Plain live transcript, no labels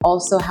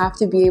also have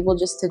to be able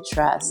just to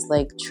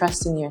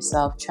trust in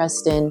yourself,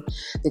 trust in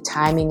the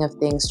timing of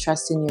things,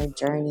 trust in your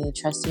journey,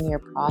 trust in your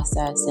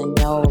process, and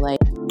know like.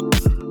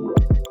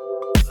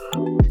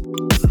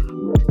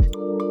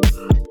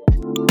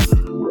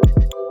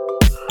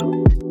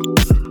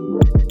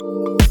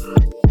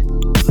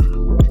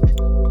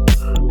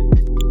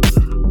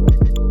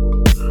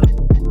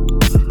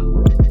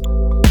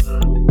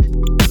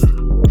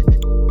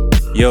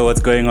 Yo,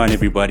 what's going on,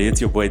 everybody? It's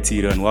your boy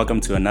Tito, and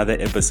welcome to another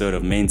episode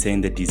of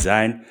Maintain the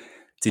Design.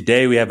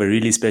 Today, we have a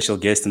really special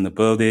guest in the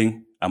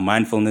building, a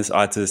mindfulness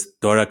artist,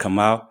 Dora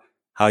Kamau.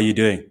 How are you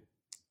doing?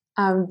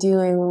 I'm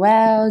doing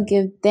well.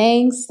 Give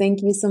thanks.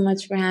 Thank you so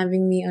much for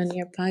having me on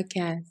your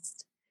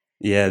podcast.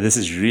 Yeah, this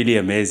is really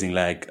amazing,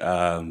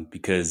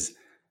 because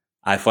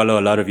I follow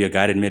a lot of your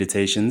guided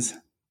meditations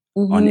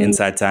on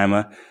Insight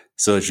Timer.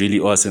 So it's really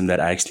awesome that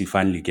I actually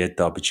finally get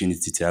the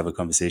opportunity to have a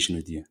conversation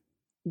with you.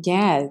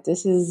 Yeah,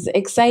 this is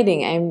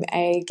exciting.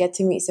 I get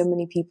to meet so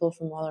many people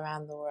from all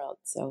around the world,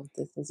 so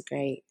this is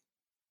great.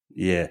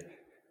 Yeah.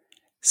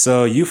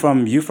 So you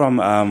from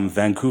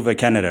Vancouver,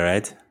 Canada,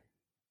 right?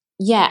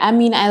 Yeah, I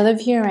mean, I live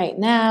here right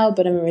now,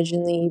 but I'm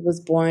originally was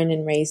born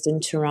and raised in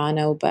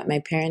Toronto, but my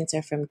parents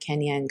are from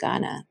Kenya and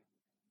Ghana.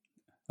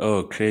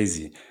 Oh,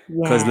 crazy.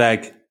 Because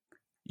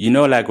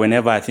Yeah.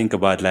 whenever I think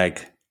about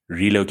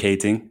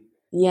relocating,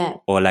 Yeah.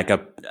 or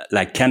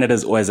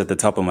Canada's always at the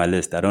top of my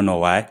list. I don't know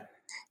why,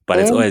 but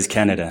it's always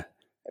Canada.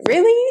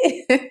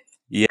 Really?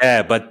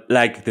 Yeah, but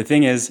the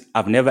thing is,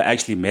 I've never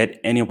actually met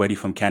anybody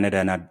from Canada,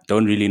 and I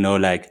don't really know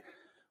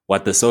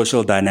what the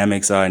social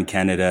dynamics are in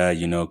Canada,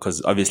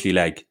 because obviously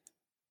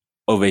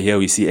over here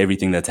we see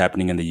everything that's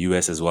happening in the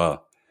US as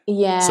well.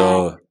 Yeah.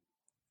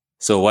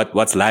 So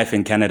what's life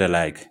in Canada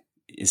like,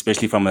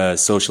 especially from a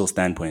social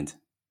standpoint?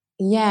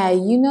 Yeah,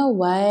 you know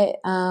what?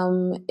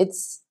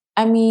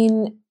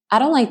 I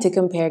don't like to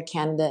compare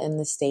Canada and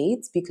the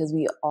States because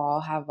we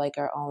all have like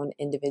our own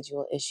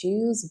individual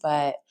issues,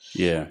 but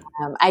Yeah.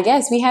 I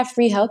guess we have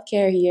free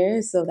healthcare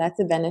here, so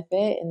that's a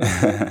benefit. And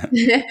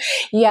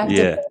you have to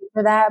Yeah. pay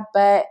for that.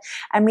 But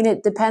I mean,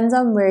 it depends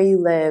on where you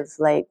live.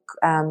 Where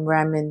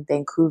I'm in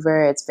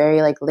Vancouver, it's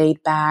very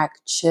laid back,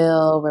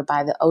 chill. We're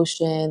by the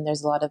ocean.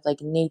 There's a lot of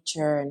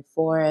nature and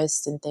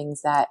forest and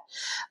things that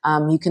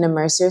you can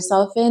immerse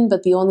yourself in.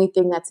 But the only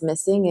thing that's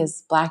missing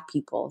is Black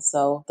people.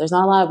 So there's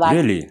not a lot of Black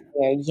Really? people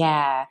here.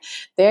 Yeah,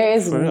 there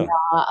is For real?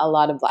 not a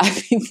lot of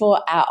Black people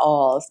at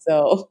all.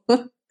 So.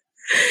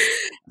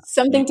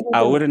 Something to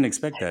I wouldn't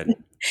expect that.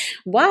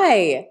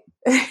 Why?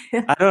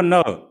 I don't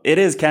know. It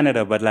is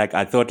Canada, but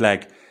I thought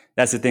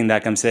that's the thing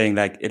I'm saying.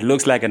 It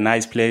looks like a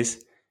nice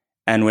place.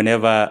 And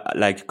whenever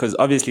because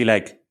obviously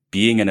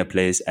being in a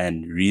place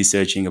and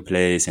researching a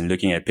place and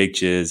looking at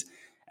pictures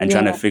and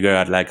trying to figure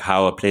out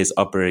how a place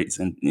operates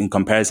in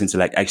comparison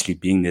to actually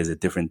being there is a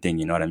different thing.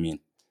 You know what I mean?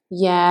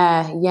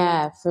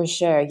 Yeah, for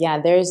sure.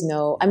 Yeah,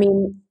 I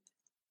mean,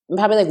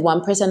 probably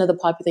 1% of the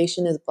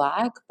population is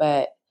Black,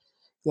 but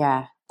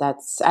yeah,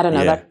 I don't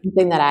know, Yeah. that's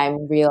something that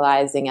I'm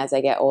realizing as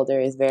I get older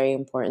is very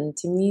important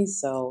to me.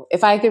 So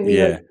if I could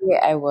Yeah.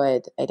 relocate, I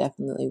would. I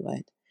definitely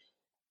would.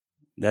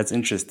 That's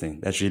interesting.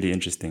 That's really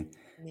interesting.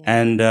 Yeah.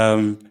 And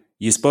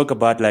you spoke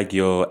about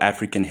your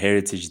African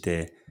heritage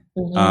there.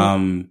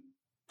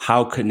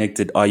 How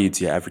connected are you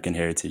to your African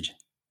heritage?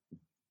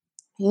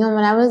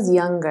 When I was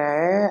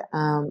younger,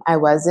 I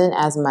wasn't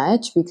as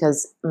much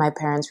because my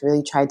parents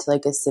really tried to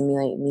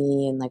assimilate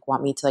me and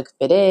want me to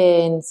fit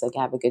in, so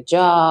have a good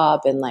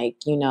job and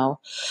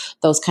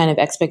those kind of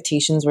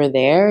expectations were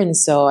there, and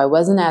so I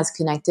wasn't as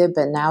connected.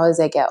 But now as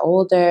I get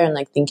older and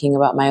thinking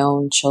about my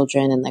own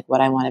children and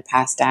what I want to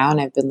pass down,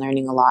 I've been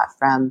learning a lot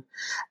from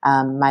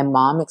my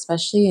mom,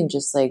 especially, and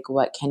just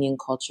what Kenyan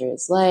culture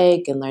is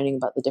like, and learning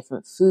about the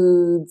different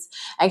foods.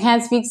 I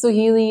can't speak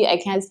Swahili, I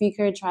can't speak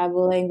her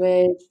tribal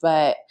language,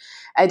 but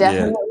I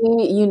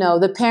definitely,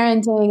 the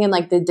parenting and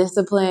the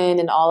discipline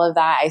and all of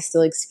that I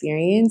still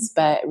experience,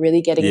 but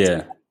really getting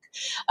to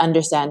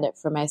understand it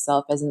for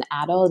myself as an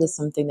adult is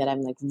something that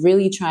I'm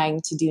really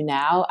trying to do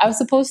now. I was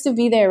supposed to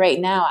be there right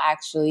now,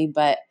 actually,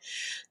 but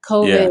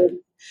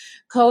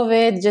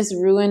COVID just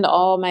ruined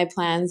all my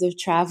plans of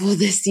travel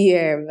this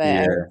year. But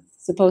I was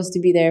supposed to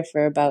be there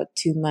for about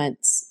 2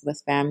 months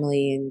with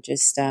family and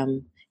just,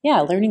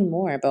 learning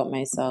more about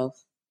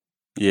myself.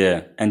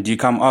 Yeah. And do you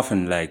come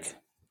often,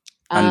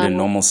 under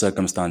normal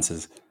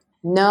circumstances?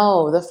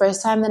 No, the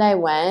first time that I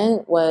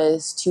went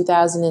was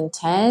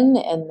 2010,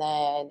 and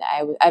then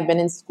I've been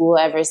in school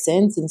ever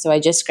since, and so I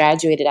just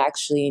graduated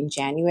actually in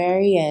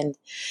January, and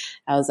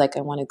I was like,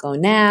 I want to go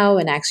now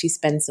and actually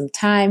spend some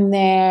time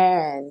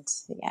there, and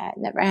yeah, it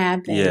never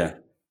happened. Yeah.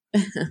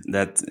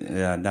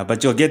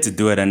 But you'll get to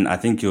do it, and I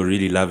think you'll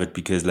really love it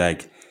because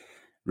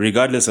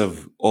regardless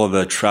of all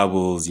the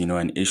troubles,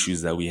 and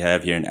issues that we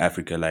have here in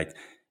Africa,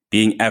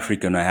 being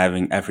African or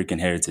having African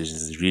heritage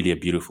is really a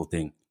beautiful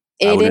thing.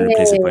 I wouldn't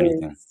replace it for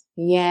anything.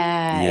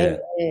 Yeah,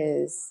 it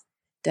is.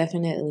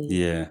 Definitely.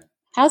 Yeah.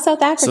 How's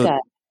South Africa?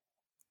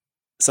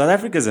 So South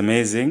Africa is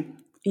amazing.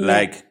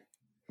 Yeah.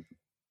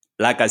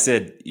 like I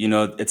said,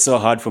 it's so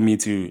hard for me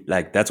to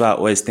like. That's why I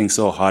always think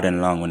so hard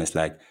and long when it's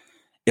like,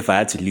 if I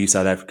had to leave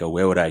South Africa,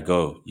 where would I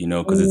go?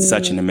 Because it's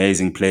such an Mm,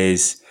 amazing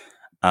place.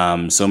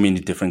 So many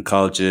different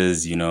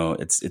cultures.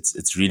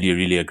 It's really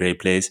really a great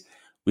place.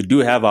 We do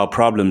have our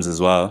problems as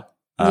well,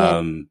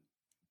 yeah,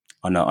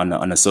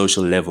 on a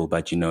social level,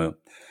 but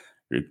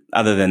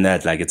other than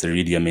that, like it's a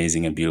really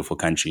amazing and beautiful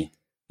country.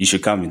 You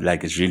should come.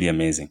 Like it's really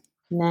amazing.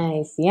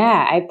 nice.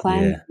 Yeah, I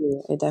plan Yeah,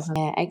 to. I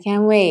definitely. Yeah, I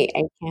can't wait.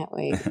 I can't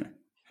wait.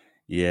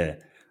 yeah.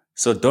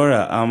 So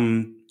Dora,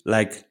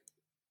 like,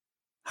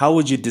 how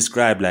would you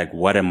describe like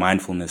what a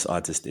mindfulness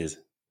artist is?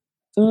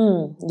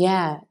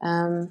 Yeah.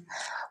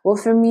 Well,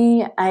 for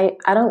me, I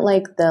don't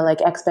like the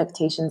like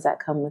expectations that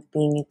come with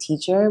being a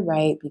teacher,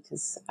 right?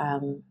 Because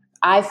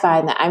I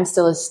find that I'm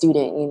still a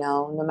student,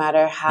 no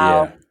matter how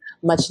Yeah.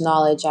 much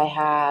knowledge I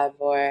have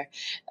or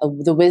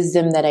the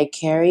wisdom that I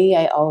carry,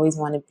 I always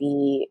want to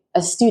be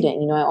a student,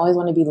 I always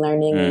want to be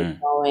learning and Mm,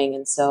 growing.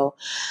 And so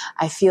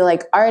I feel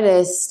like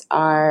artists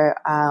are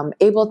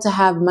able to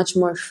have much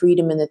more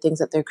freedom in the things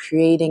that they're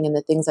creating and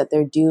the things that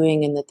they're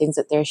doing and the things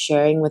that they're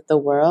sharing with the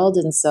world.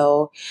 And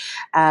so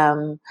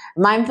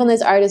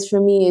mindfulness artist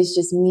for me is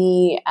just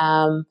me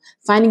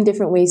finding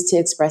different ways to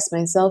express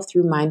myself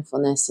through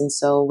mindfulness. And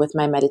so with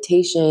my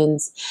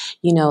meditations,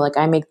 like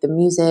I make the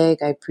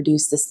music, I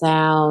produce the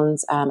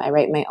sounds, I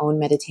write my own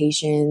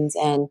meditations,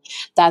 and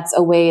that's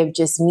a way of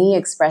just me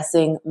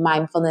expressing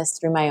mindfulness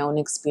through my own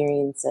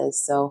experiences.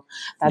 So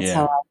that's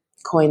how yeah. I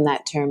coined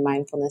that term,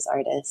 mindfulness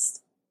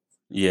artist.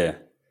 Yeah.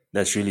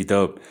 That's really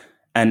dope.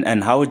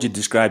 And how would you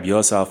describe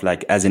yourself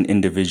like as an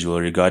individual,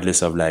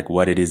 regardless of like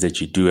what it is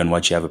that you do and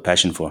what you have a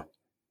passion for?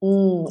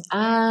 Mm,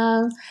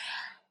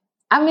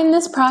 I'm in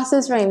this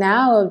process right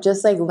now of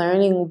just like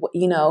learning,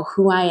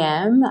 who I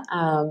am.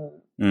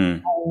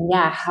 Mm,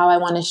 Yeah, how I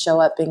want to show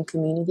up in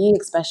community,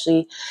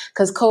 especially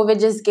because COVID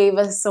just gave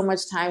us so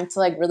much time to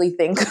like really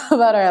think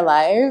about our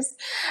lives.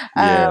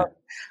 Um, yeah.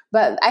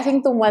 but I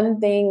think the one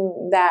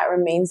thing that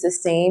remains the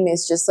same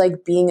is just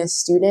like being a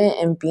student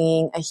and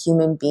being a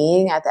human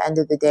being at the end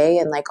of the day,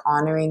 and like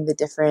honoring the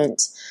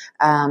different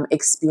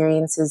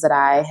experiences that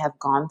I have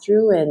gone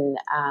through, and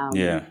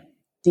Yeah.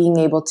 being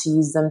able to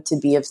use them to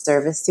be of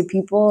service to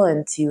people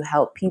and to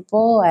help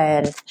people.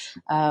 And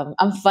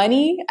I'm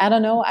funny. I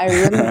don't know. I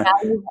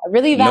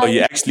really No, you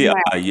value actually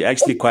humor. are. You're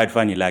actually quite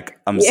funny. Like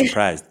I'm Yeah,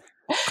 surprised.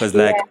 Cause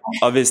yeah, like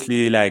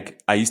obviously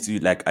like I used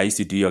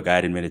to do your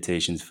guided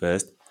meditations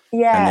first.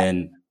 And yeah,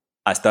 then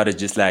I started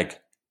just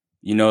like,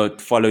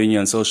 following you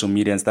on social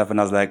media and stuff. And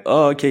I was like,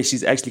 oh, okay,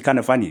 she's actually kind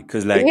of funny.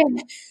 Cause like,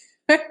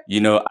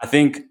 yeah, I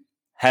think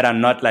had I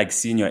not like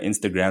seen your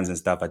Instagrams and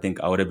stuff, I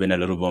think I would have been a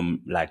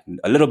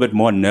little bit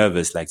more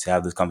nervous, like to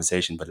have this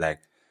conversation. But like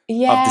after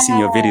yeah. seeing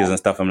your videos and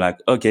stuff, I'm like,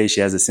 okay, she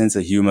has a sense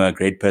of humor, a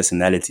great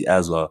personality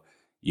as well,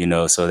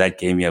 so that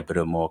gave me a bit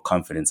of more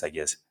confidence, I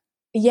guess.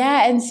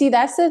 Yeah, and see,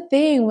 that's the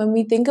thing. When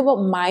we think about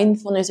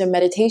mindfulness or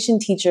meditation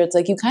teacher, it's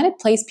like you kind of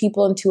place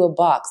people into a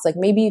box. Like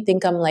maybe you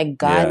think I'm like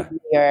Gandhi,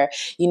 Yeah.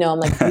 or, I'm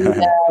like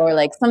Buddha or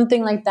like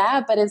something like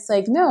that. But it's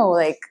like, no,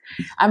 like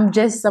I'm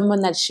just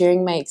someone that's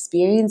sharing my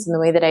experience. And the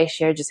way that I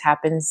share just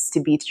happens to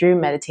be through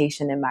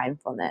meditation and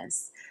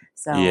mindfulness.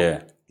 So,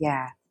 Yeah.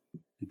 yeah.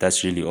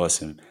 That's really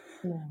awesome.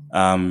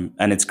 Yeah.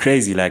 And it's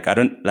crazy. Like, I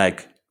don't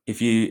like,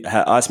 if you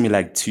had asked me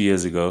like 2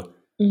 years ago,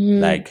 Hmm.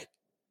 like,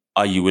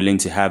 are you willing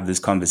to have this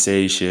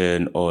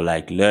conversation or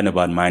like learn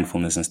about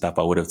mindfulness and stuff?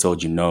 I would have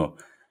told you no.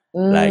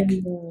 Like,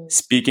 Mm.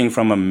 speaking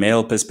from a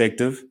male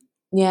perspective,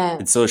 Yeah.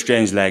 it's so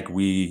strange. Like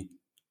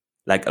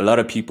a lot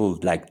of people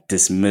like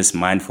dismiss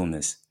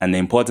mindfulness and the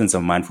importance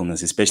of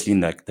mindfulness, especially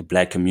in like the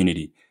black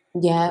community.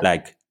 Yeah.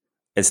 Like,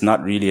 it's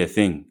not really a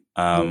thing.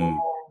 Yeah.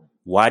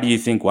 Why do you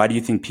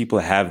think people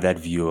have that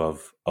view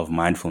of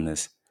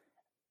mindfulness?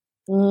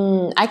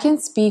 I can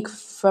speak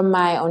from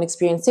my own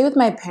experience. Say with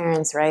my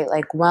parents, right?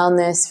 Like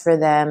wellness for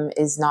them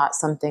is not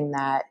something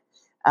that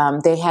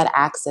they had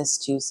access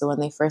to. So when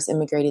they first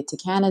immigrated to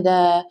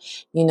Canada,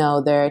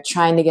 they're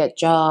trying to get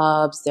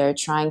jobs, they're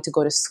trying to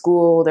go to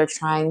school, they're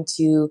trying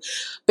to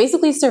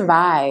basically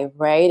survive,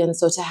 right? And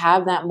so to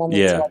have that moment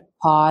to Yeah. like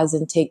pause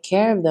and take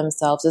care of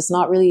themselves, it's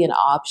not really an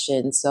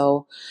option.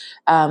 So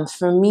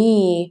for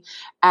me,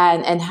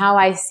 and how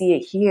I see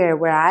it here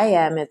where I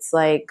am, it's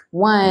like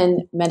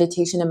one,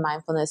 meditation and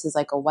mindfulness is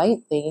like a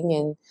white thing,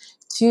 and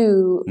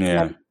two,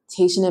 Yeah.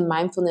 meditation and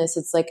mindfulness,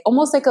 it's like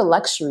almost like a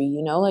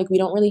luxury, like we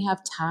don't really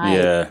have time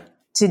Yeah.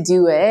 to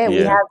do it. We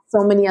Yeah. have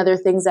so many other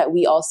things that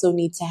we also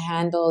need to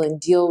handle and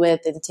deal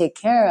with and take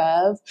care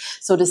of.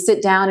 So to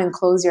sit down and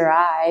close your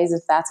eyes,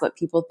 if that's what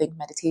people think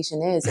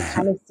meditation is, it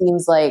kind of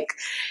seems like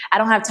I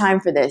don't have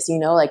time for this,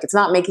 like it's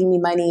not making me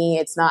money,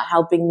 it's not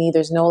helping me.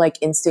 There's no like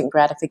instant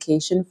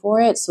gratification for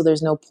it, so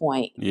there's no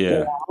point,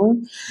 Yeah.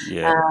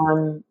 Yeah.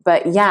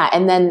 But yeah,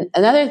 and then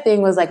another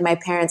thing was like my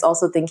parents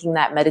also thinking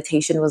that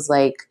meditation was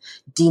like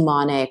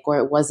demonic, or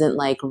it wasn't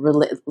like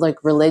like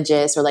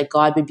religious, or like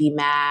God would be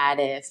mad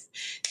if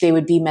they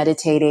would be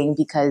meditating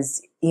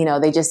because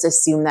they just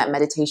assume that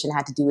meditation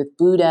had to do with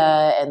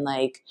Buddha, and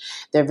like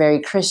they're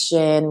very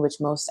Christian, which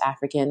most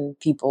African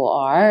people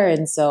are.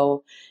 And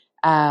so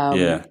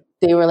Yeah.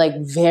 they were like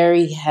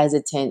very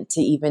hesitant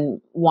to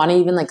even want to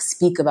even like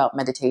speak about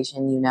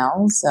meditation,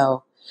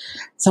 so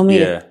many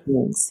different Yeah.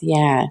 things.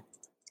 Yeah.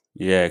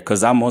 Yeah.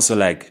 Cause I'm also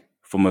like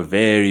from a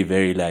very,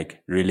 very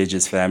like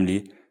religious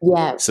family.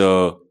 Yeah.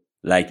 So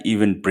like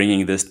even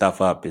bringing this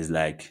stuff up is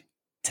like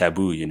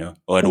taboo,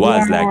 or it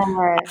was like,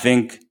 Yeah. I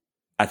think,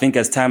 I think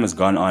as time has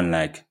gone on,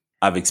 like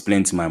I've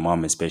explained to my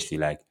mom, especially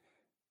like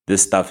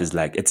this stuff is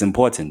like, it's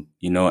important,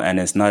 and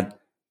it's not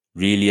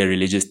really a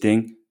religious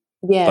thing,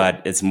 Yeah.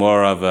 but it's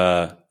more of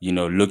a,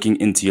 looking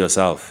into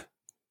yourself,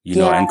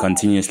 Yeah. and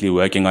continuously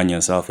working on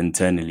yourself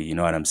internally. You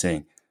know what I'm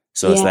saying?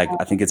 So it's Yeah. like,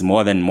 I think it's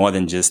more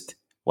than just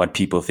what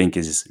people think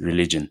is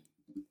religion.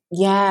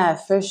 Yeah,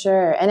 for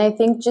sure. And I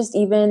think just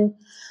even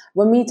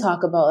when we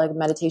talk about like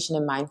meditation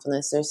and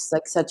mindfulness, there's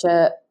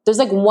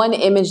like one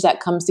image that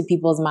comes to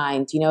people's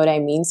mind. You know what I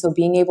mean? So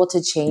being able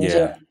to change it,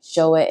 Yeah.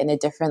 show it in a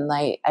different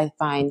light, I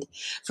find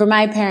for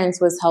my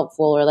parents was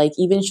helpful. Or like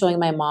even showing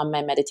my mom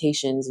my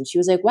meditations, and she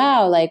was like,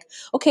 wow, like,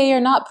 okay,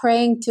 you're not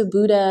praying to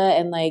Buddha,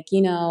 and like,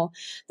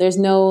 there's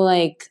no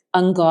like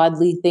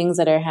ungodly things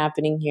that are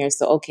happening here.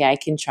 So okay, I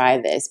can try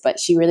this. But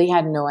she really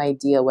had no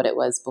idea what it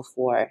was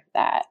before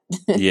that.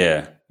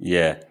 Yeah.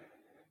 Yeah.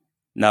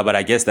 No, but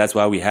I guess that's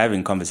why we're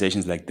having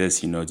conversations like this,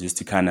 just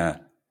to kind of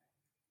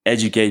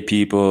educate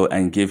people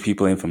and give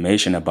people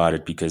information about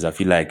it, because I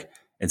feel like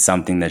it's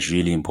something that's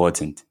really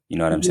important. You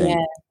know what I'm Yeah,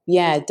 saying?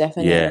 yeah,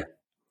 definitely, Yeah.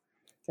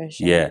 for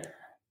sure. Yeah.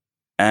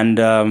 And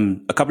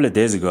a couple of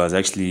days ago, I was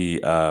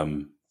actually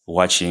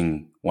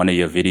watching one of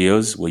your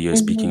videos where you were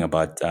speaking Mhm.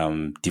 about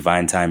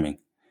divine timing,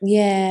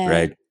 Yeah,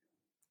 right?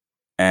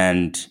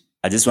 And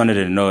I just wanted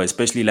to know,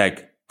 especially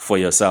like for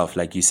yourself,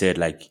 like you said,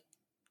 like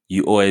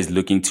you always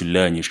looking to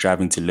learn, you're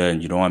striving to learn.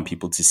 You don't want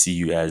people to see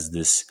you as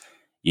this,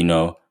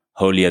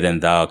 holier than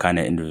thou kind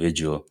of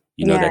individual,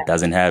 yeah. that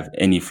doesn't have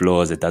any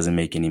flaws, that doesn't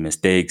make any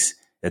mistakes,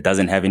 that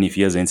doesn't have any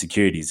fears or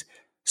insecurities.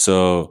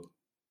 So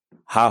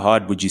how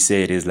hard would you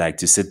say it is like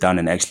to sit down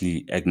and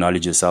actually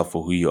acknowledge yourself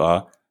for who you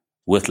are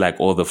with like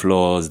all the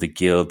flaws, the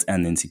guilt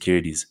and the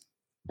insecurities?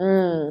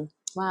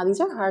 Wow, these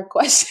are hard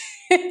questions.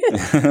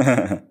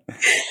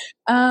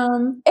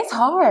 It's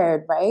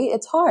hard, right?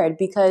 It's hard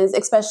because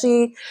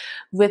especially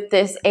with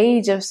this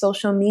age of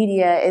social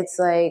media, it's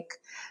like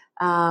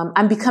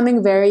I'm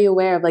becoming very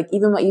aware of like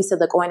even what you said,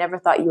 like, oh, I never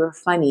thought you were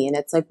funny. And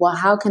it's like, well,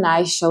 how can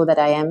I show that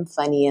I am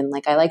funny? And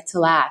like I like to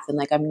laugh and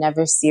like I'm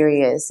never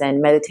serious.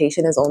 And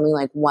meditation is only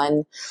like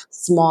one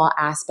small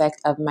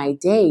aspect of my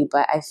day.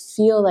 But I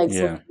feel like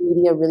social Yeah.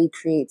 media really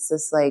creates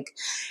this like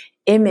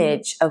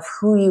image of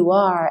who you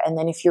are. And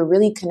then if you're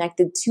really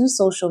connected to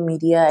social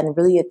media and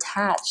really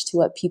attached to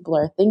what people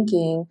are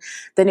thinking,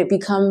 then it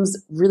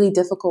becomes really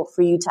difficult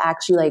for you to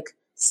actually like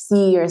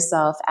see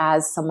yourself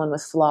as someone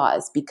with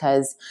flaws,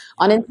 because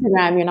on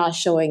Instagram you're not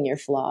showing your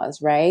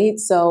flaws, right?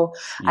 So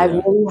I've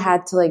Yeah. really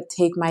had to like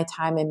take my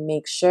time and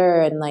make sure,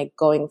 and like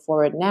going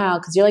forward now,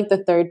 because you're like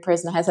the third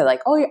person that has said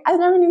like, oh, I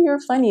never knew you were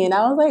funny, and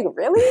I was like,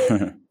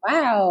 really?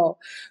 Wow.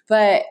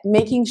 But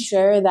making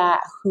sure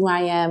that who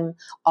I am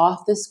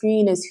off the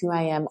screen is who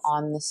I am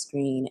on the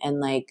screen, and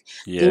like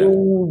Yeah.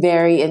 being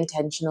very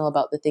intentional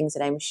about the things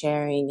that I'm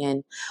sharing,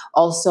 and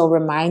also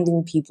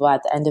reminding people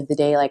at the end of the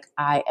day, like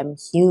I am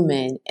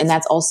human. And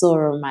that's also a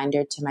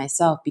reminder to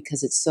myself,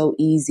 because it's so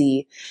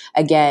easy,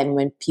 again,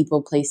 when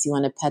people place you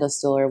on a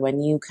pedestal, or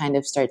when you kind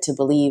of start to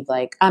believe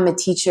like I'm a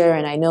teacher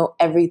and I know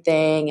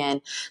everything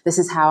and this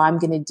is how I'm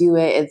going to do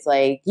it. It's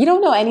like, you don't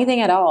know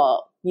anything at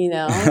all, you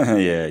know?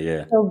 Yeah.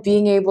 Yeah. So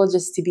being able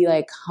just to be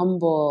like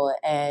humble,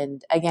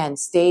 and again,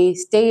 stay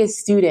a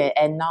student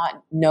and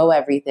not know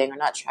everything, or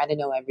not try to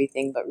know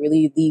everything, but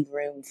really leave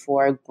room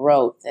for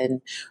growth,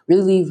 and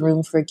really leave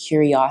room for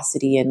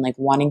curiosity, and like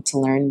wanting to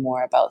learn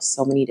more about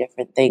so many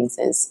different things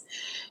is,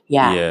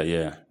 yeah, Yeah. Yeah.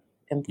 Yeah.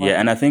 important.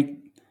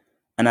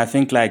 And I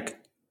think like,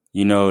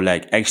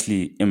 like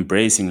actually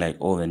embracing like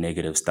all the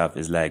negative stuff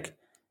is like,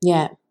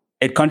 Yeah.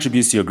 it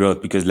contributes to your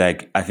growth, because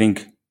like I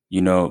think,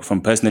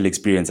 from personal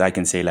experience, I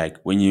can say like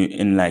when you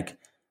in like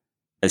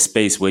a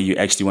space where you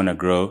actually want to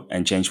grow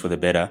and change for the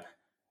better,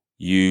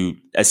 you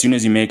as soon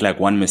as you make like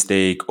one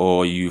mistake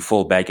or you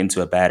fall back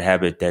into a bad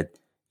habit that,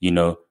 you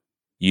know,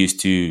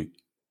 used to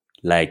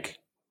like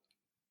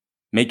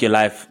make your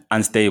life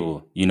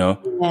unstable,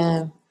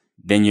 Yeah.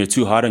 then you're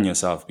too hard on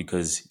yourself,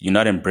 because you're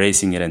not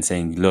embracing it and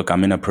saying, look,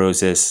 I'm in a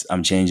process,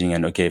 I'm changing,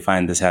 and okay,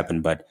 fine, this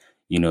happened, but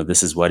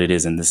this is what it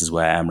is and this is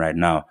where I am right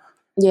now.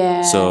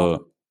 Yeah.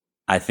 So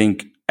I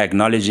think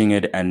acknowledging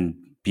it and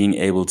being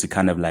able to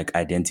kind of like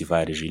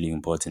identify it is really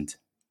important.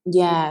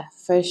 Yeah,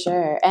 for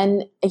sure.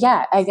 And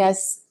yeah, I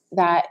guess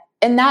that,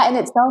 and that in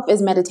itself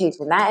is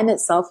meditation. That in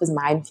itself is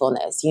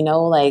mindfulness.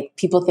 Like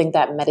people think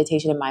that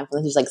meditation and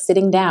mindfulness is like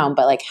sitting down,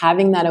 but like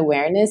having that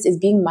awareness is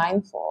being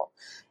mindful.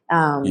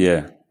 Um,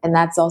 Yeah. and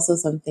that's also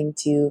something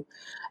to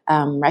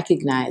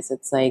recognize.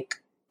 It's like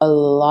a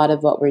lot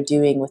of what we're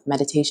doing with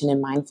meditation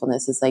and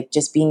mindfulness is like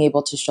just being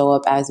able to show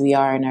up as we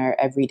are in our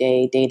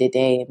everyday, day to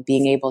day, and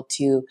being able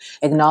to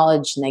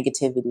acknowledge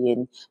negativity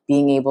and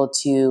being able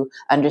to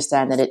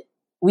understand that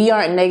we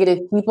aren't negative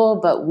people,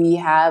 but we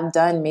have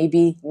done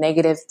maybe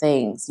negative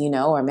things, you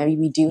know, or maybe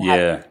we do have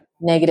Yeah.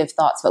 negative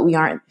thoughts, but we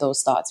aren't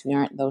those thoughts. We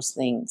aren't those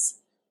things.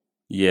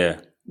 Yeah.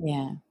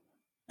 Yeah.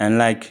 And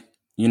like,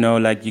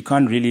 like you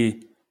can't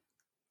really,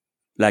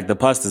 like, the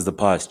past is the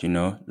past,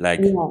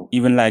 like Yeah.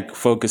 even like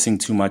focusing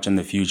too much on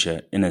the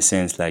future, in a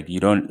sense, like you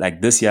don't,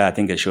 like this year, I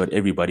think it showed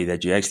everybody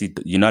that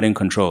you're not in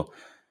control.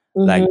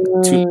 Like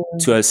Mm-hmm.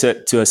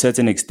 to a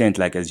certain extent,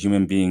 like as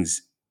human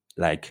beings,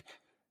 like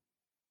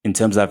in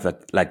terms of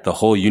like the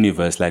whole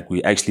universe, like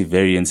we're actually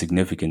very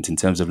insignificant in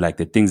terms of like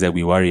the things that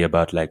we worry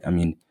about. Like, I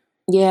mean,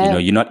 Yeah.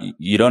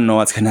 you don't know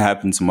what's going to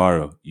happen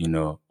tomorrow,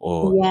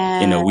 or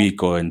in a Yeah.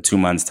 week or in 2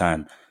 months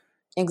time.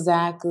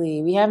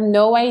 Exactly. We have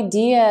no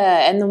idea.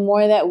 And the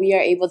more that we are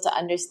able to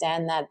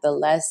understand that, the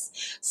less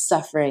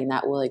suffering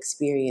that we'll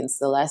experience,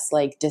 the less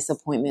like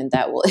disappointment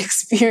that we'll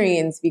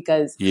experience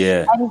because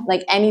Yeah.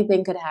 like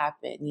anything could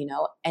happen, you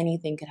know,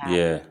 anything could happen.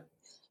 Yeah.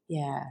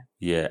 Yeah.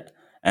 Yeah.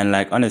 And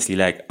like, honestly,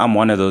 like I'm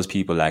one of those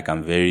people, like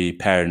I'm very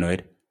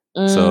paranoid.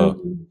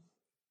 So Mm.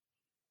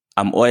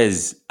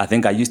 I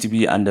think I used to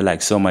be under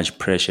like so much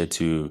pressure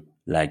to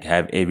like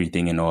have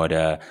everything in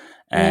order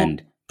Yeah.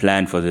 and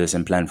plan for this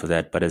and plan for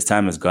that. But as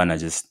time has gone, I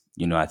just,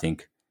 I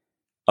think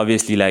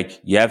obviously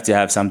like you have to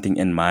have something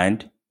in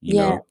mind,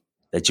 Yeah.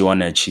 that you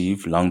want to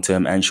achieve long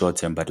term and short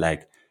term. But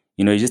like,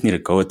 you just need to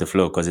go with the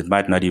flow because it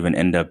might not even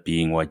end up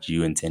being what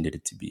you intended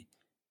it to be.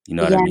 You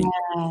know what I Yeah,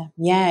 mean?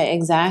 yeah,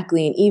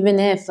 exactly. And even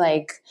if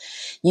like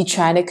you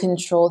try to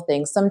control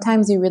things,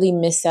 sometimes you really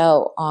miss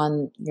out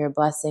on your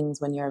blessings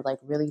when you're like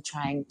really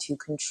trying to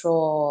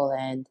control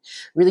and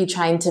really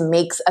trying to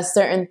make a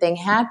certain thing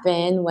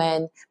happen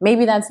when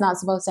maybe that's not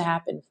supposed to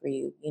happen for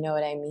you. You know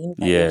what I mean?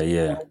 But Yeah,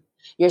 yeah,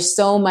 you're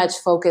so much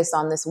focused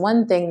on this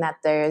one thing that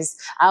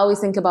I always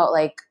think about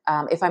like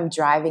if I'm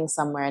driving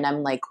somewhere and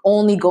I'm like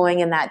only going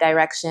in that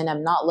direction,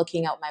 I'm not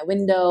looking out my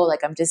window,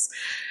 like I'm just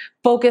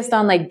focused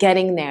on like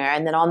getting there.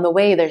 And then on the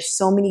way, there's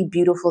so many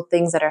beautiful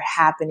things that are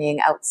happening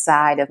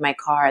outside of my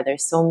car.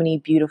 There's so many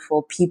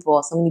beautiful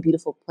people, so many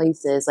beautiful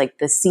places. Like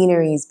the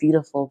scenery is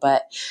beautiful,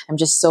 but I'm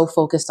just so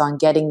focused on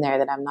getting there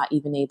that I'm not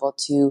even able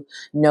to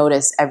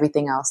notice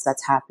everything else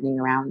that's happening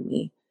around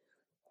me.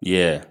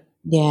 yeah.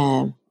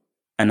 Yeah.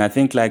 And I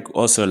think like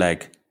also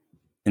like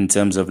in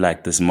terms of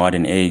like this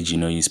modern age,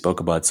 you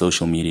spoke about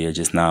social media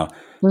just now.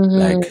 Hmm.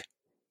 Like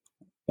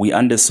we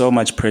under so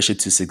much pressure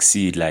to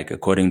succeed, like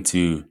according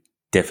to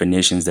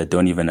definitions that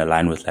don't even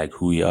align with like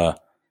who we are,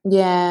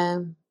 Yeah.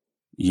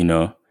 you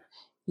know?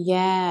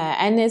 Yeah,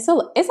 and it's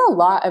a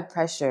lot of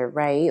pressure,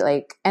 right?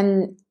 Like,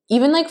 and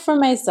even like for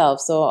myself.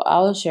 So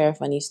I'll share a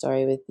funny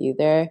story with you.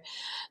 There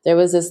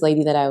was this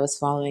lady that I was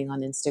following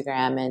on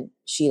Instagram, and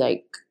she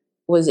like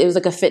it was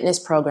like a fitness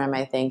program,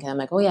 I think. And I'm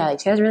like, oh yeah, like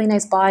she has a really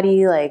nice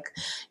body, like,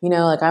 you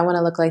know, like I want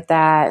to look like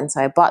that. And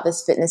so I bought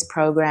this fitness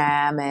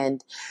program,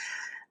 and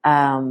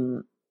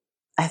um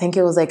I think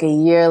it was like a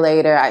year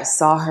later, I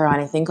saw her on,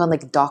 I think on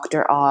like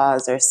Dr.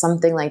 Oz or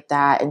something like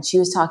that. And she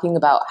was talking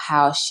about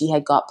how she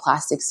had got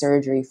plastic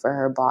surgery for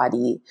her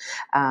body.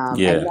 And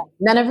Yeah,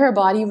 none of her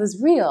body was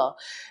real.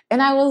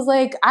 And I was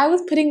like, I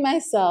was putting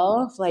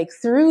myself like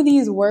through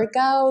these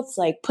workouts,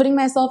 like putting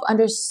myself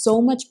under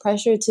so much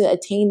pressure to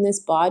attain this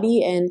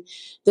body. And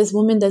this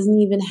woman doesn't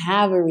even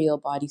have a real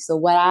body. So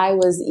what I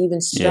was even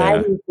yeah,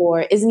 striving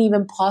for isn't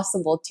even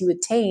possible to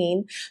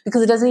attain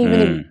because it doesn't even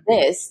mm,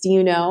 exist,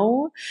 you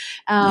know?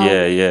 Um,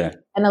 yeah, yeah,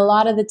 and a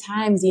lot of the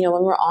times, you know,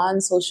 when we're on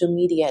social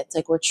media, it's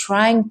like we're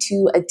trying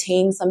to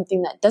attain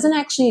something that doesn't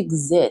actually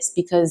exist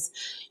because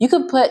you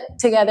could put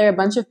together a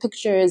bunch of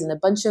pictures and a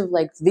bunch of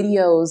like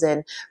videos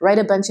and write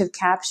a bunch of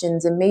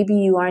captions, and maybe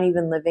you aren't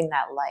even living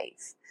that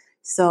life.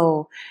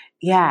 So,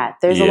 yeah,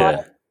 there's a lot of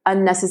yeah,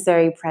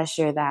 unnecessary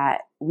pressure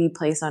that we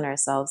place on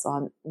ourselves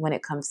on when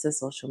it comes to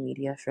social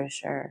media for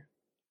sure.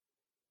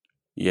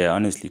 yeah,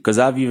 honestly. Because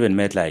I've even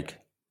met like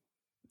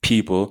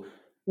people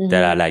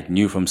that Hmm. are like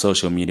new from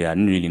social media. I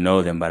didn't really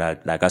know them,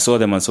 but I saw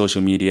them on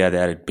social media. They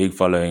had a big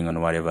following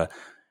and whatever.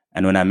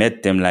 And when I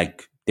met them,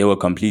 like they were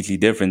completely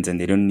different and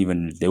they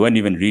weren't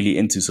even really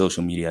into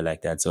social media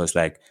like that. So it's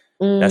like,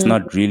 that's Mm,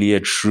 not really a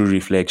true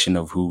reflection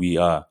of who we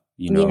are,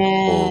 yeah.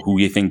 or who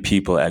we think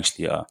people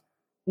actually are.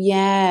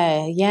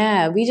 Yeah,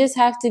 yeah. We just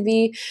have to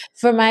be,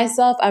 for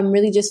myself, I'm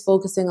really just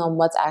focusing on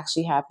what's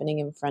actually happening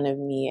in front of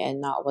me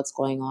and not what's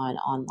going on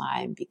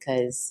online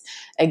because,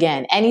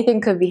 again,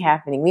 anything could be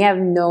happening. We have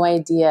no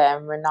idea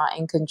and we're not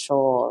in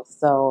control.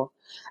 So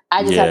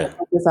I just have to Yeah.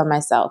 focus on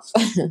myself.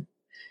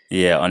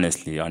 Yeah,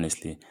 honestly.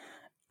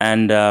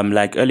 And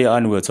like earlier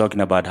on, we were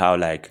talking about how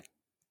like,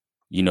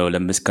 the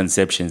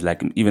misconceptions,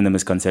 like even the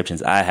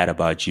misconceptions I had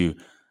about you.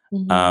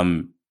 Hmm.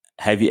 Um,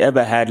 have you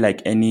ever had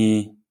like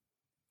any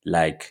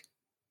like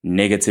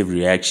negative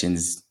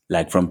reactions,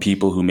 like from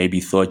people who maybe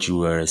thought you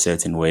were a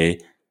certain way,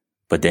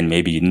 but then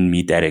maybe you didn't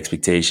meet that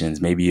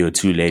expectations. Maybe you're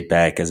too laid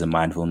back as a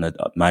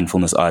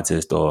mindfulness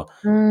artist, or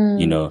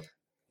you Mm. know,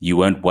 you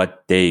weren't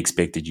what they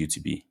expected you to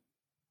be.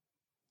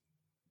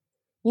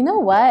 You know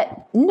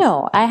what?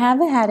 No, I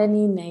haven't had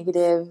any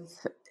negative.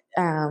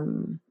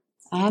 Um,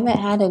 I haven't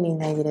had any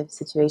negative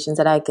situations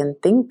that I can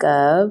think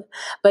of.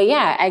 But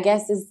yeah, I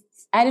guess is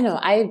I don't know.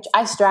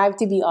 I strive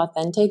to be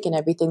authentic in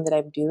everything that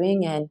I'm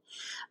doing, and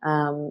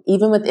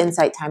even with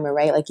Insight Timer,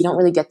 right? Like you don't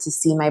really get to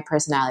see my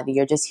personality.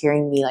 You're just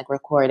hearing me like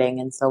recording,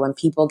 and so when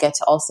people get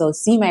to also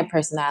see my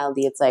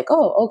personality, it's like,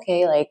 oh,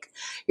 okay, like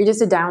you're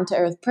just a down to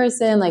earth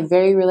person, like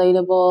very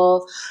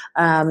relatable,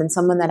 and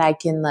someone that I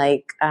can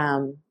like.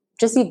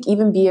 Just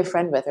even be a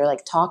friend with or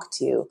like talk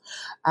to.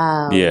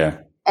 Um, Yeah,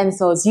 and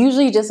so it's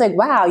usually just like,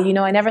 wow,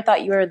 I never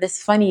thought you were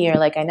this funny, or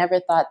like, I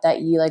never thought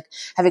that you like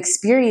have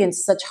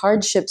experienced such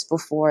hardships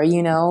before,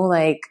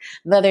 like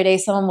the other day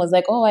someone was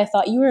like, oh, I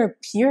thought you were a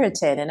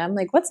Puritan. And I'm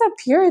like, what's a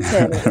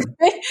Puritan?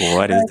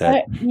 what is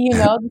that?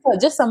 So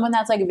just someone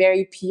that's like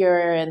very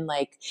pure and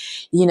like,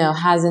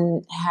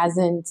 hasn't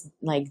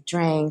like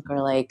drank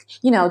or like,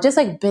 just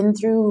like been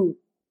through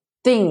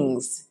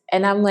things.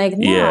 And I'm like,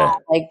 nah, Yeah,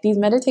 like these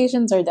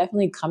meditations are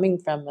definitely coming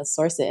from a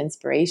source of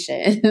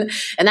inspiration.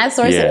 And that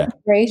source of yeah,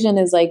 inspiration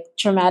is like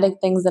traumatic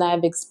things that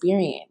I've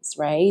experienced,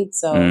 right?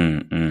 So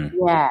mm, mm,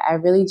 yeah,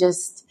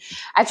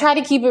 I try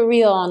to keep it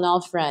real on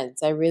all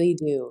fronts. I really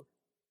do.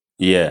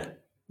 yeah.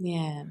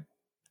 Yeah.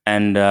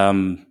 And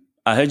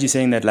I heard you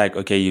saying that, like,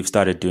 okay, you've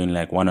started doing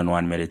like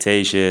one-on-one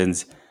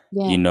meditations,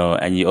 Yeah.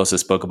 and you also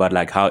spoke about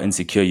like how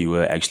insecure you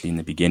were actually in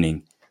the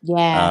beginning,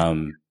 Yeah.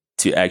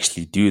 to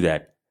actually do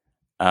that.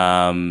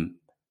 Um,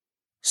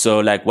 so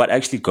like, what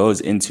actually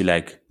goes into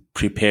like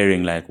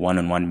preparing like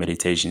one-on-one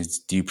meditations?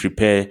 Do you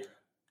prepare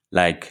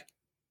like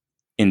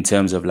in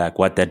terms of like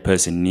what that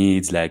person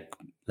needs? Like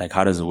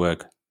how does it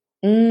work?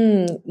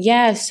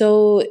 Yeah,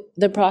 so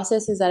the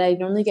process is that I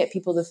normally get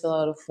people to fill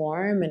out a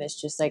form, and it's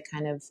just like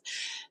kind of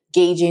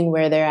gauging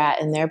where they're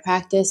at in their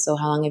practice. So,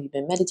 how long have you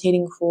been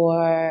meditating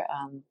for?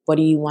 What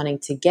are you wanting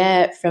to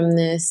get from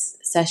this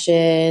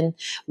session?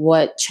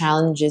 What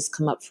challenges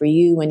come up for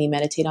you when you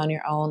meditate on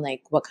your own?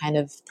 Like, what kind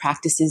of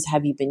practices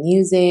have you been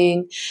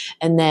using?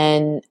 And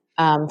then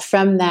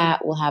from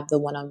that, we'll have the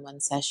one on one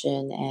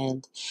session.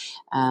 And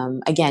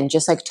again,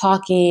 just like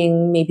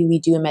talking, maybe we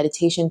do a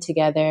meditation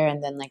together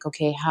and then, like,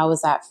 okay, how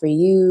was that for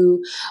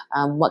you?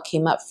 What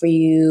came up for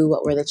you?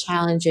 What were the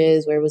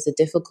challenges? Where was the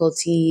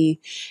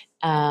difficulty?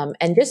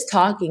 And just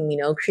talking,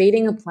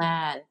 creating a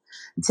plan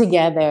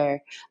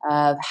together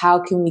of how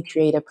can we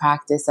create a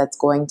practice that's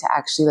going to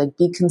actually like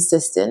be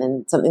consistent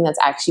and something that's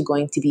actually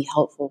going to be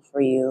helpful for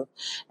you.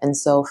 And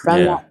so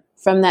Yeah,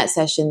 from that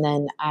session,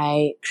 then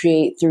I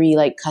create 3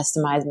 like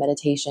customized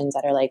meditations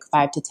that are like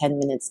 5 to 10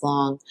 minutes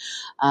long,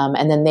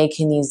 and then they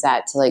can use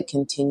that to like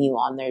continue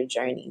on their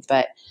journey.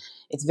 But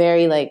it's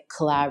very like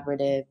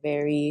collaborative,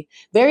 very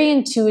very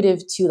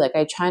intuitive too. Like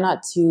I try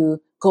not to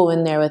go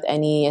in there with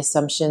any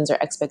assumptions or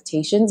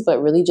expectations,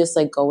 but really just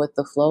like go with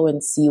the flow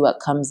and see what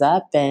comes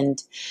up,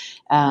 and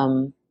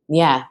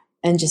yeah,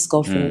 and just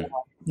go from there.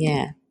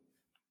 mm,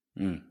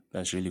 Yeah,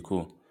 that's really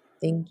cool.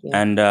 thank you.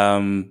 And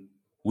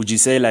would you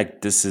say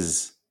like this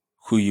is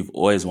who you've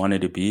always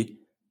wanted to be,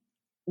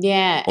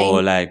 Yeah, or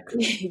and like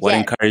yeah. what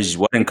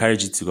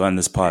encouraged you to go on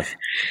this path?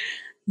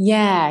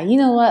 Yeah, you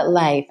know what?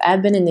 Life.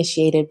 I've been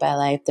initiated by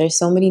life. There's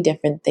so many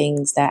different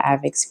things that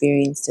I've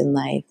experienced in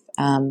life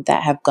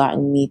that have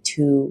gotten me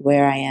to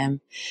where I am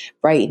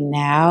right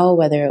now,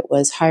 whether it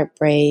was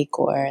heartbreak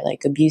or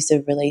like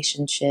abusive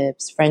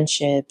relationships,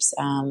 friendships,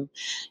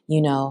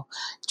 you know,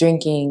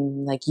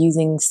 drinking, like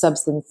using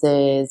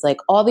substances, like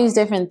all these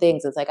different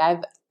things. It's like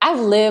I've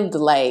lived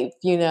life,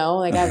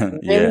 like I've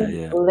Yeah,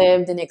 really yeah,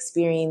 lived and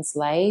experienced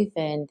life,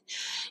 and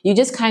you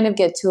just kind of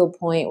get to a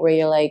point where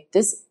you're like,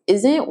 this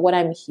isn't what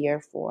I'm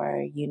here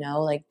for,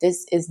 like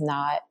this is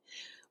not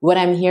what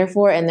I'm here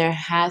for. And there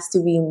has to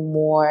be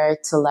more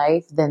to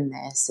life than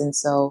this. And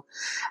so,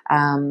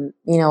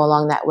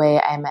 along that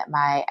way, I met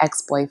my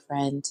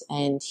ex-boyfriend,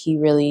 and he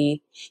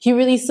really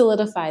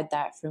solidified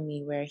that for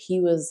me, where he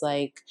was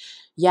like,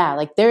 yeah,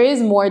 like there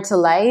is more to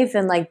life,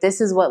 and like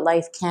this is what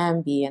life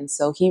can be. And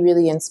so he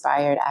really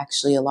inspired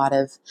actually a lot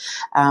of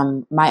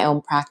my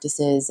own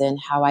practices and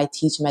how I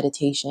teach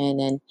meditation,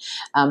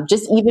 and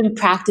just even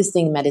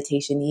practicing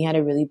meditation. He had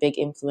a really big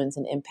influence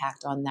and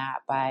impact on that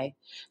by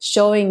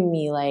showing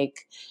me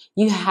like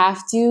you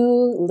have to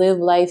live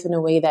life in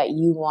a way that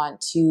you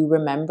want to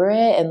remember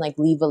it and like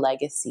leave a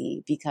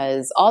legacy,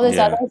 because all this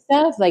other yeah,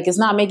 stuff like it's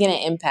not making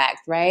an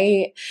impact,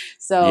 right? yeah.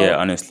 So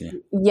Honestly,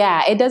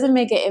 yeah, it doesn't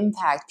make an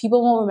impact.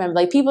 People won't remember,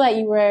 like people that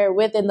you were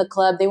with in the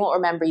club, they won't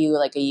remember you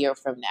like a year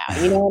from now,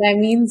 you know what I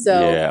mean? So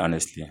yeah,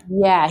 honestly,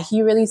 yeah,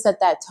 he really set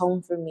that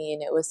tone for me,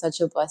 and it was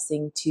such a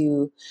blessing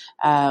to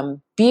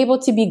be able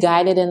to be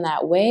guided in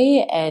that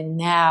way, and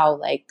now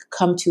like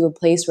come to a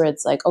place where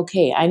it's like,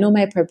 okay, I know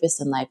my purpose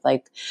in life.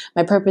 Like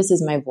my purpose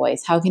is my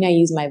voice. How can I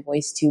use my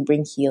voice to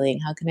bring healing?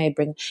 How can I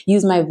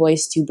use my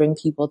voice to bring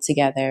people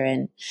together?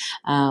 And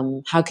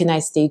how can I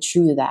stay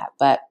true to that?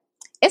 But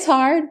it's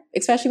hard,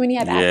 especially when you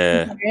have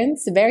active Yeah.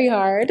 parents. Very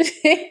hard.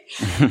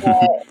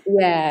 But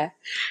yeah,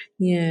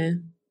 yeah.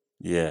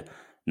 Yeah.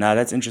 Now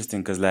that's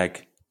interesting because,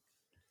 like,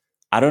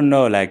 I don't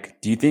know,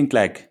 like, do you think,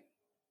 like,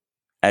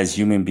 as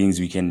human beings,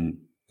 we can,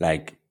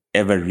 like,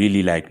 ever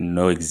really, like,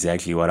 know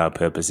exactly what our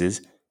purpose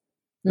is?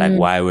 Like, Mm.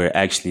 why we're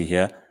actually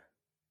here?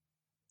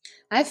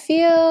 I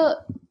feel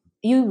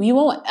you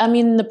won't. I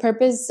mean, the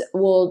purpose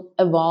will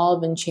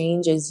evolve and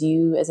change as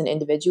you as an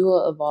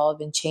individual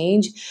evolve and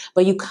change,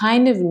 but you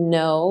kind of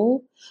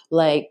know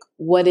like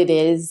what it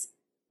is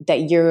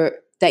that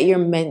you're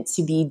meant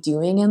to be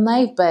doing in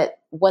life, but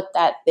what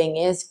that thing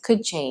is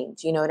could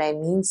change. You know what I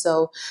mean?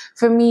 So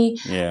for me,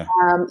 Yeah.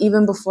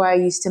 even before I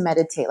used to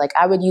meditate, like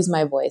I would use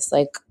my voice.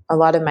 Like a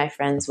lot of my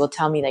friends will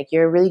tell me, like,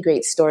 you're a really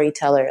great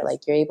storyteller.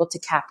 Like you're able to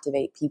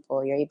captivate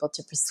people. You're able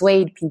to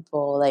persuade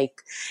people.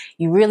 Like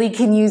you really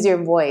can use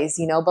your voice,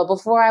 you know. But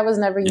before I was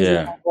never using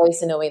Yeah. my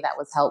voice in a way that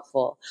was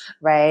helpful,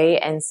 right?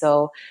 And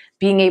so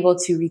being able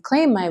to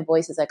reclaim my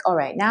voice is like, all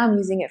right, now I'm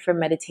using it for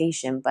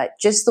meditation. But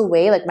just the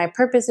way, like my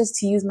purpose is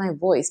to use my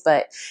voice,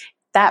 but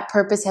that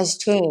purpose has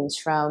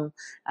changed from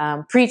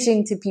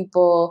preaching to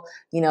people,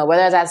 you know,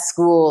 whether it's at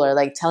school or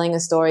like telling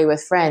a story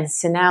with friends,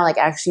 to now like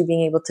actually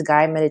being able to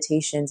guide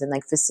meditations and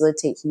like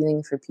facilitate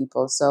healing for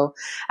people. So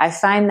I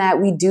find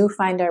that we do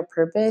find our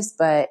purpose,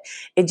 but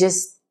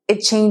it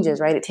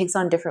changes, right? It takes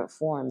on different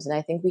forms. And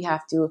I think we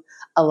have to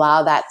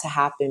allow that to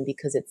happen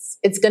because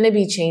it's going to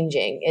be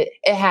changing.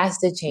 It has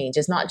to change.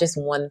 It's not just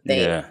one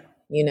thing, Yeah.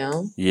 you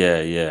know?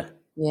 Yeah. Yeah.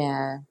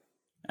 Yeah.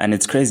 And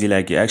it's crazy,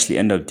 like, you actually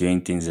end up doing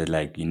things that,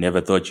 like, you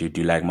never thought you'd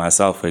do. Like,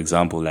 myself, for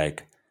example,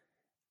 like,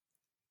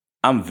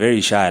 I'm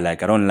very shy.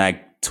 Like, I don't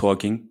like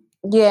talking,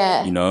 you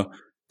Yeah. know?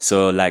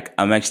 So, like,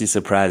 I'm actually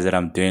surprised that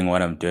I'm doing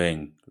what I'm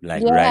doing,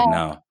 like, right Yeah.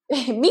 now.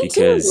 Me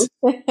too. Because,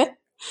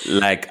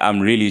 like, I'm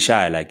really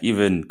shy. Like,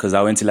 even because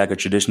I went to, like, a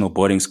traditional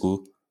boarding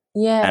school.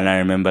 Yeah. And I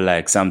remember,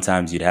 like,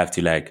 sometimes you'd have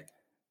to, like,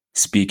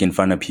 speak in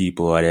front of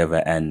people or whatever.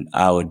 And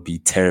I would be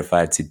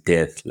terrified to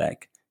death.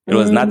 Like, it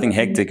was nothing Mm.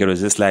 hectic. It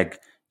was just like,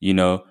 you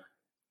know,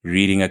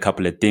 reading a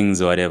couple of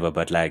things or whatever,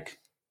 but like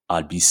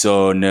I'd be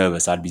so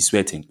nervous, I'd be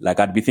sweating. Like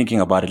I'd be thinking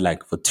about it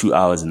like for 2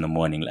 hours in the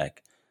morning.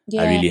 Like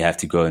I Yeah. really have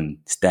to go and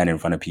stand in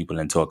front of people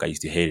and talk. I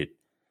used to hate it,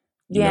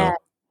 you Yeah. know.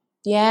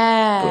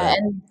 Yeah. But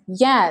And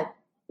yeah,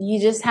 you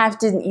just have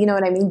to, you know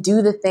what I mean?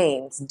 Do the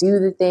things,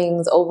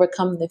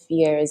 overcome the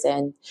fears.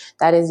 And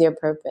that is your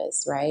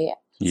purpose, right?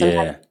 Sometimes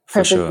yeah, for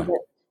purpose sure.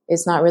 isn't,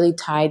 it's not really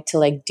tied to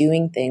like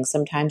doing things.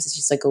 Sometimes it's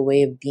just like a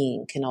way of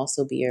being can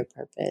also be your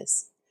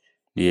purpose.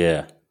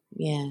 Yeah,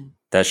 Yeah.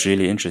 that's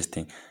really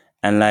interesting.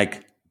 And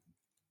like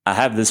I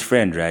have this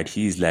friend, right?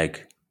 He's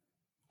like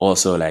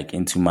also like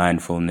into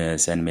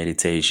mindfulness and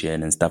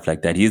meditation and stuff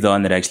like that. He's the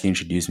one that actually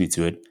introduced me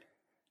to it.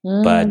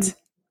 Mm, But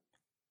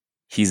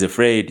he's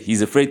afraid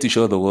to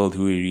show the world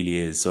who he really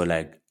is. So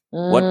like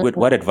mm,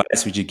 what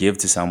advice would you give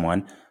to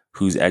someone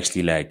who's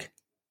actually like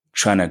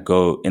trying to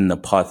go in the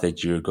path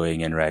that you're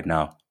going in right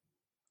now?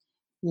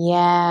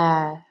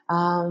 yeah.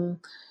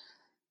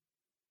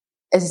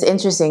 It's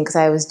interesting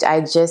because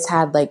I just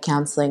had like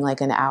counseling like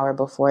an hour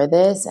before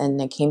this,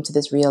 and I came to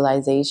this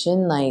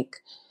realization like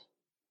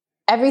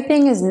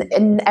everything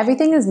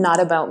is not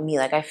about me.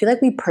 Like I feel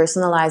like we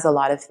personalize a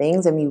lot of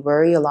things and we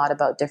worry a lot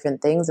about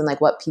different things and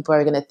like what people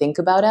are going to think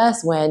about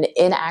us, when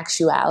in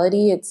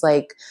actuality it's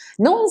like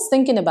no one's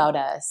thinking about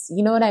us.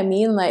 You know what I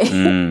mean? Like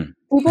Mm.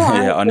 people Yeah,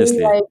 aren't really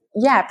honestly. like,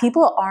 yeah,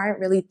 people aren't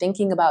really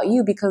thinking about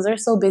you because they're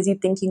so busy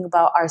thinking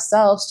about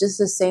ourselves, just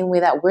the same way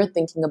that we're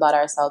thinking about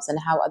ourselves and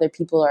how other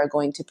people are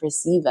going to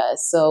perceive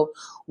us. So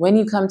when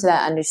you come to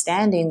that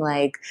understanding,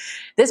 like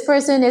this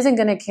person isn't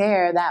going to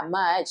care that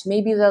much.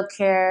 Maybe they'll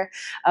care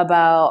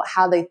about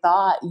how they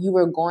thought you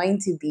were going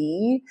to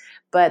be,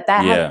 but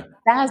Yeah.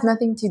 that has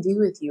nothing to do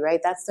with you,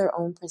 right? That's their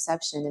own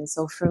perception. And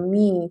so for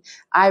me,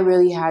 I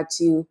really had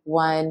to,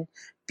 one,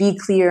 be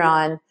clear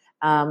on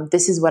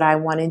this is what I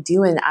want to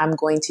do and I'm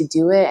going to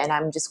do it and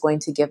I'm just going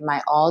to give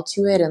my all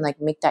to it and like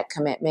make that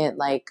commitment.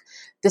 Like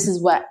this is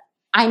what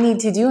I need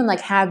to do, and like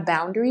have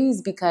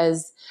boundaries,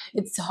 because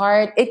it's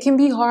hard. It can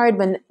be hard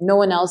when no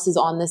one else is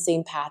on the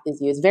same path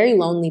as you. It's a very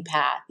lonely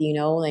path, you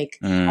know, like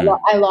Mm.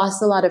 I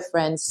lost a lot of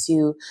friends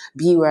to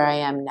be where I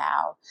am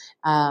now.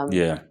 Um,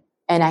 Yeah.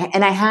 and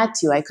I had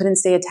to. I couldn't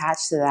stay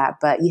attached to that.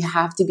 But you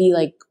have to be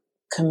like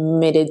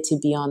committed to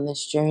be on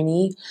this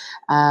journey.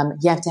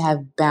 You have to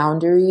have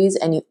boundaries,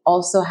 and you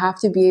also have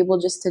to be able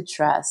just to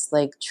trust,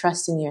 like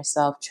trust in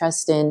yourself,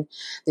 trust in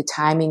the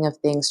timing of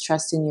things,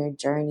 trust in your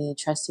journey,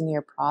 trust in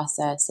your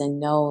process, and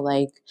know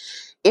like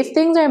if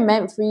things are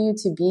meant for you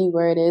to be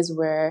where it is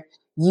where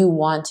you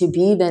want to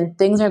be, then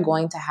things are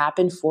going to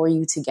happen for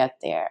you to get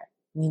there.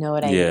 You know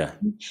what I mean? Yeah.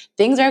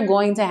 Things are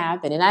going to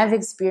happen, and I've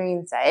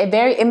experienced that.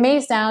 It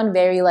may sound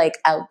very like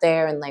out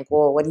there and like,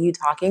 well, what are you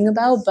talking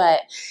about?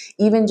 But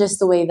even just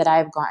the way that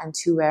I've gotten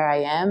to where I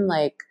am,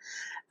 like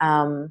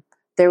um,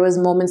 there was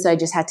moments I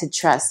just had to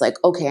trust, like,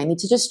 okay, I need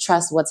to just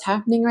trust what's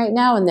happening right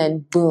now. And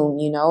then boom,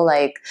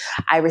 like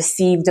I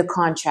received a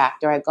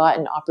contract, or I got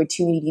an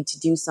opportunity to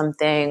do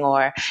something,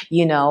 or,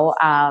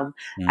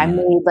 I Mm.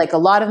 made like a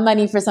lot of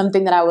money for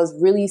something that I was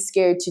really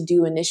scared to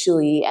do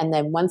initially. And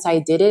then once I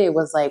did it, it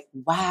was like,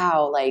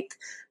 wow, like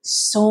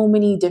so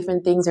many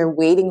different things are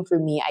waiting for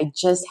me. I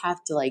just have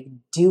to like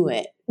do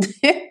it.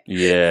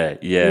 Yeah,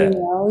 yeah,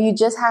 You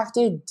just have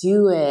to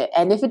do it.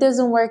 And if it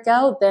doesn't work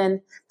out,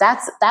 then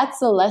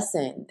that's a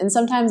lesson. And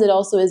sometimes it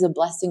also is a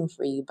blessing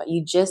for you, but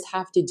you just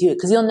have to do it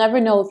because you'll never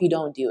know if you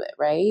don't do it,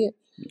 right?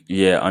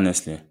 yeah,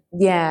 honestly.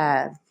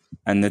 Yeah.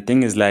 And the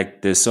thing is,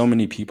 like, there's so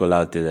many people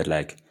out there that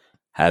like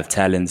have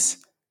talents,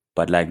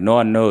 but like no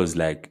one knows,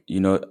 like,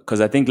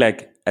 because I think like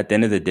at the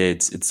end of the day,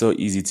 it's so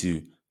easy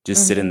to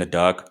just sit in Hmm. the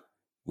dark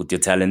with your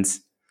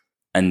talents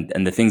and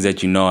the things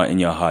that you know are in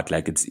your heart.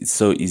 Like it's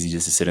so easy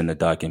just to sit in the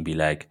dark and be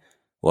like,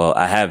 well,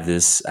 I have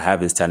this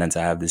talent,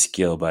 I have this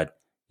skill, but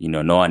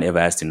no one ever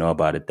has to know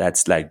about it.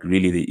 That's like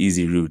really the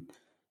easy route,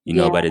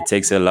 Yeah. but it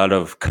takes a lot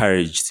of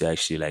courage to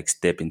actually like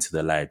step into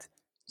the light,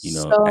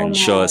 So and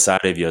show a much.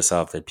 side of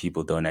yourself that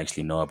people don't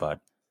actually know about.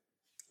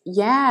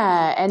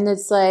 Yeah. And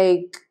it's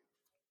like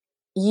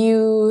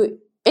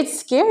it's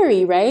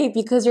scary, right?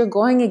 Because you're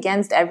going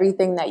against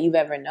everything that you've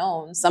ever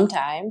known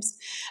sometimes.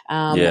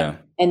 Um, Yeah.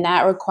 and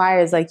that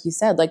requires, like you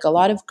said, like a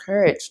lot of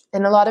courage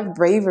and a lot of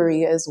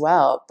bravery as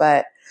well.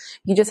 But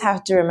you just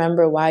have to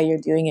remember why you're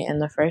doing it in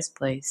the first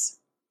place.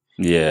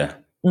 Yeah.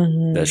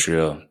 Hmm. That's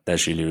real.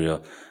 That's really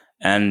real.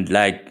 And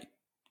like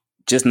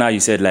just now you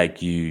said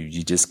like you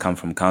just come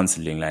from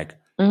counseling, like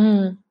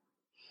Hmm.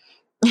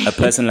 a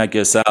person like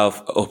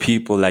yourself or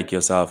people like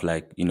yourself,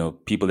 like,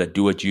 people that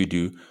do what you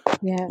do,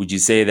 Yeah. would you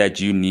say that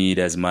you need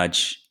as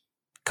much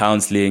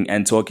counseling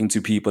and talking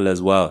to people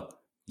as well,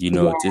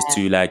 Yeah. just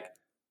to like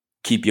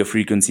keep your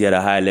frequency at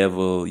a high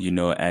level,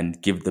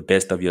 and give the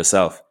best of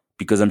yourself?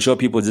 Because I'm sure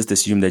people just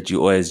assume that you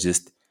always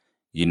just,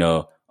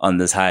 on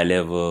this high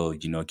level,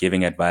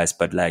 giving advice,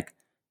 but like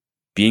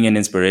being an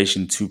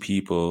inspiration to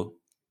people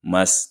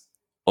must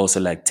also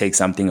like take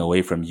something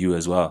away from you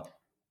as well.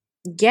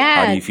 How do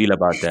Yeah. you feel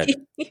about that?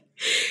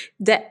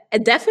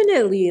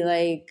 Definitely.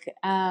 Like,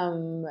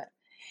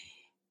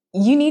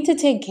 you need to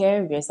take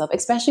care of yourself,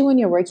 especially when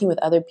you're working with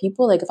other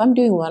people. Like if I'm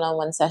doing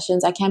one-on-one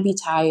sessions, I can't be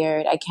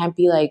tired. I can't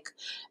be like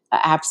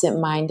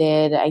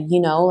absent-minded.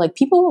 Like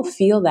people will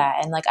feel that.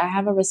 And like I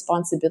have a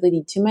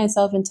responsibility to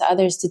myself and to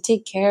others to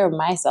take care of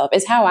myself.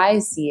 It's how I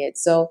see it.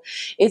 So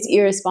it's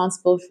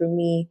irresponsible for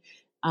me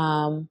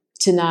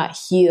to not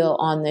heal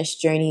on this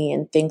journey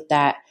and think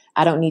that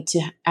I don't need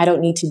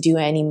to do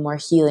any more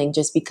healing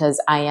just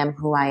because I am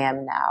who I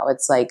am now.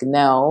 It's like,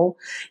 no,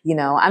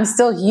 I'm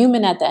still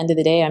human at the end of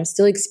the day. I'm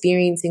still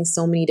experiencing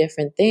so many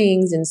different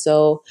things. And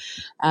so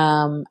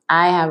I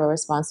have a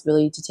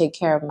responsibility to take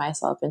care of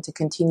myself and to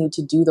continue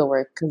to do the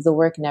work because the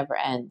work never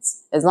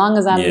ends. As long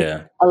as I'm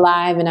Yeah.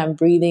 alive and I'm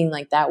breathing,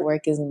 like that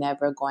work is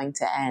never going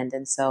to end.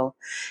 And so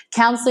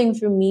counseling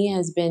for me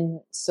has been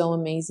so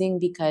amazing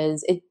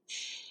because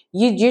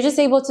you're just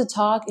able to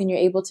talk and you're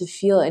able to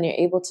feel and you're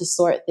able to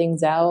sort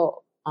things out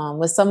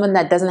with someone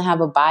that doesn't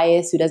have a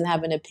bias, who doesn't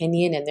have an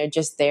opinion, and they're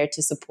just there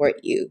to support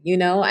you.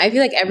 I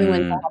feel like everyone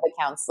can Mm. have a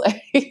counselor.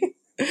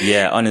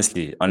 Yeah,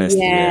 honestly,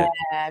 Yeah,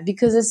 yeah.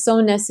 because it's so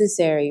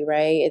necessary,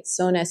 right? It's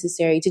so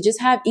necessary to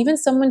just have even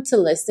someone to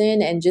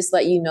listen and just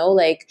let you know,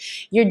 like,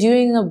 you're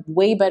doing a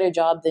way better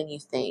job than you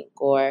think,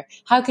 or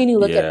how can you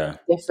look at Yeah. it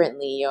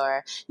differently,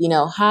 or,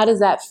 how does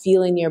that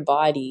feel in your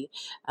body?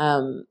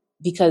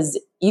 Because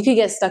you could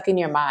get stuck in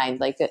your mind.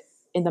 Like,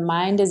 in the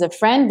mind is a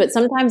friend, but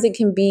sometimes it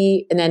can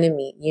be an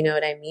enemy. You know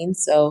what I mean?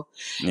 So,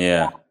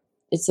 Yeah.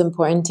 it's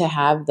important to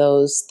have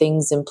those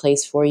things in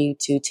place for you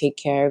to take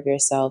care of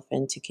yourself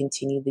and to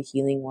continue the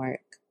healing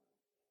work.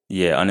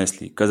 Yeah,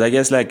 honestly. Because I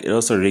guess like it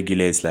also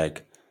regulates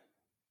like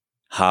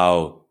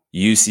how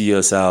you see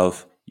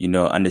yourself,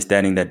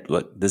 understanding that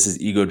what this is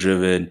ego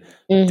driven,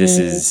 this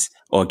Hmm. is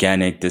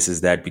organic, this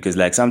is that. Because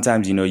like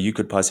sometimes, you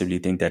could possibly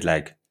think that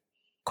like,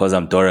 because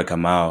I'm Dora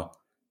Kamau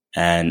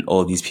and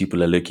all these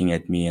people are looking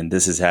at me and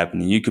this is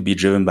happening, you could be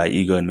driven by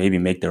ego and maybe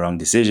make the wrong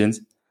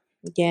decisions,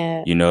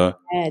 Yeah, you know?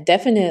 yeah,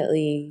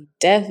 definitely,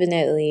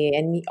 definitely.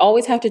 And you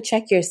always have to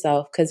check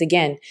yourself because,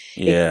 again,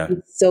 Yeah.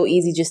 it's so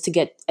easy just to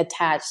get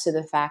attached to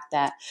the fact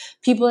that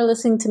people are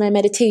listening to my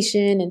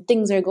meditation and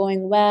things are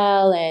going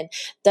well and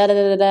da da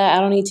da da da. I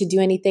don't need to do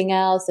anything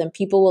else and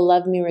people will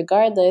love me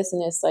regardless.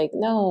 And it's like,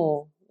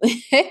 no,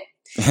 you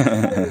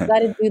got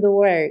to do the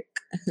work.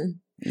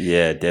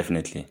 Yeah,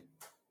 definitely.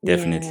 Yeah,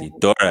 Definitely.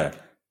 Dora,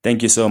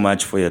 thank you so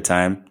much for your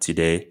time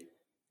today.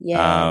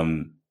 yeah.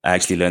 I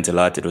actually learned a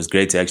lot. It was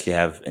great to actually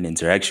have an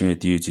interaction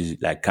with you to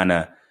like kind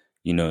of,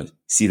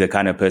 see the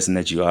kind of person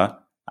that you are.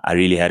 I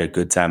really had a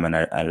good time and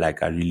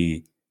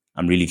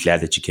I'm really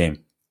glad that you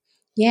came.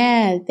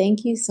 Yeah,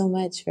 thank you so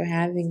much for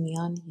having me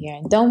on here.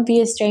 And don't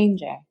be a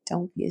stranger.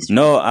 Don't be a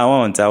stranger. No, I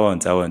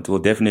won't. We'll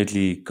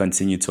definitely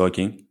continue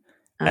talking.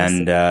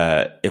 Awesome.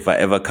 And if I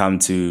ever come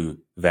to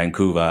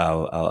Vancouver,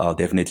 I'll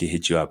definitely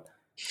hit you up.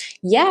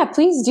 Yeah,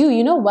 please do.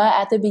 You know what?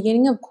 At the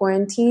beginning of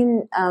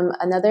quarantine,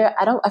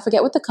 I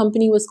forget what the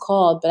company was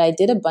called, but I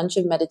did a bunch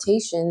of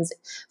meditations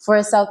for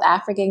a South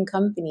African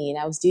company, and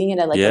I was doing it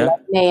at like Yeah.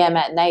 11 a.m.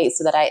 at night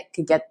so that I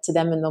could get to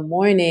them in the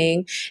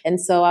morning.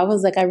 And so I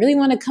was like, I really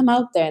want to come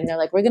out there, and they're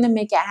like, we're gonna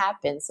make it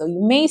happen. So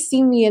you may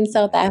see me in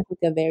South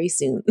Africa very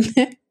soon.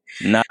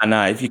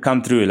 Nah. If you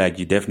come through, like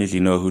you definitely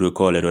know who to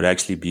call. It would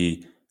actually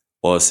be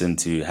awesome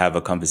to have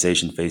a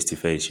conversation face to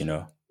face.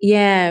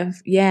 Yeah,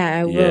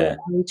 I will. Yeah.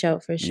 I'll reach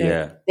out for sure.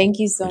 Yeah. Thank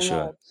you For so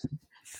sure. much.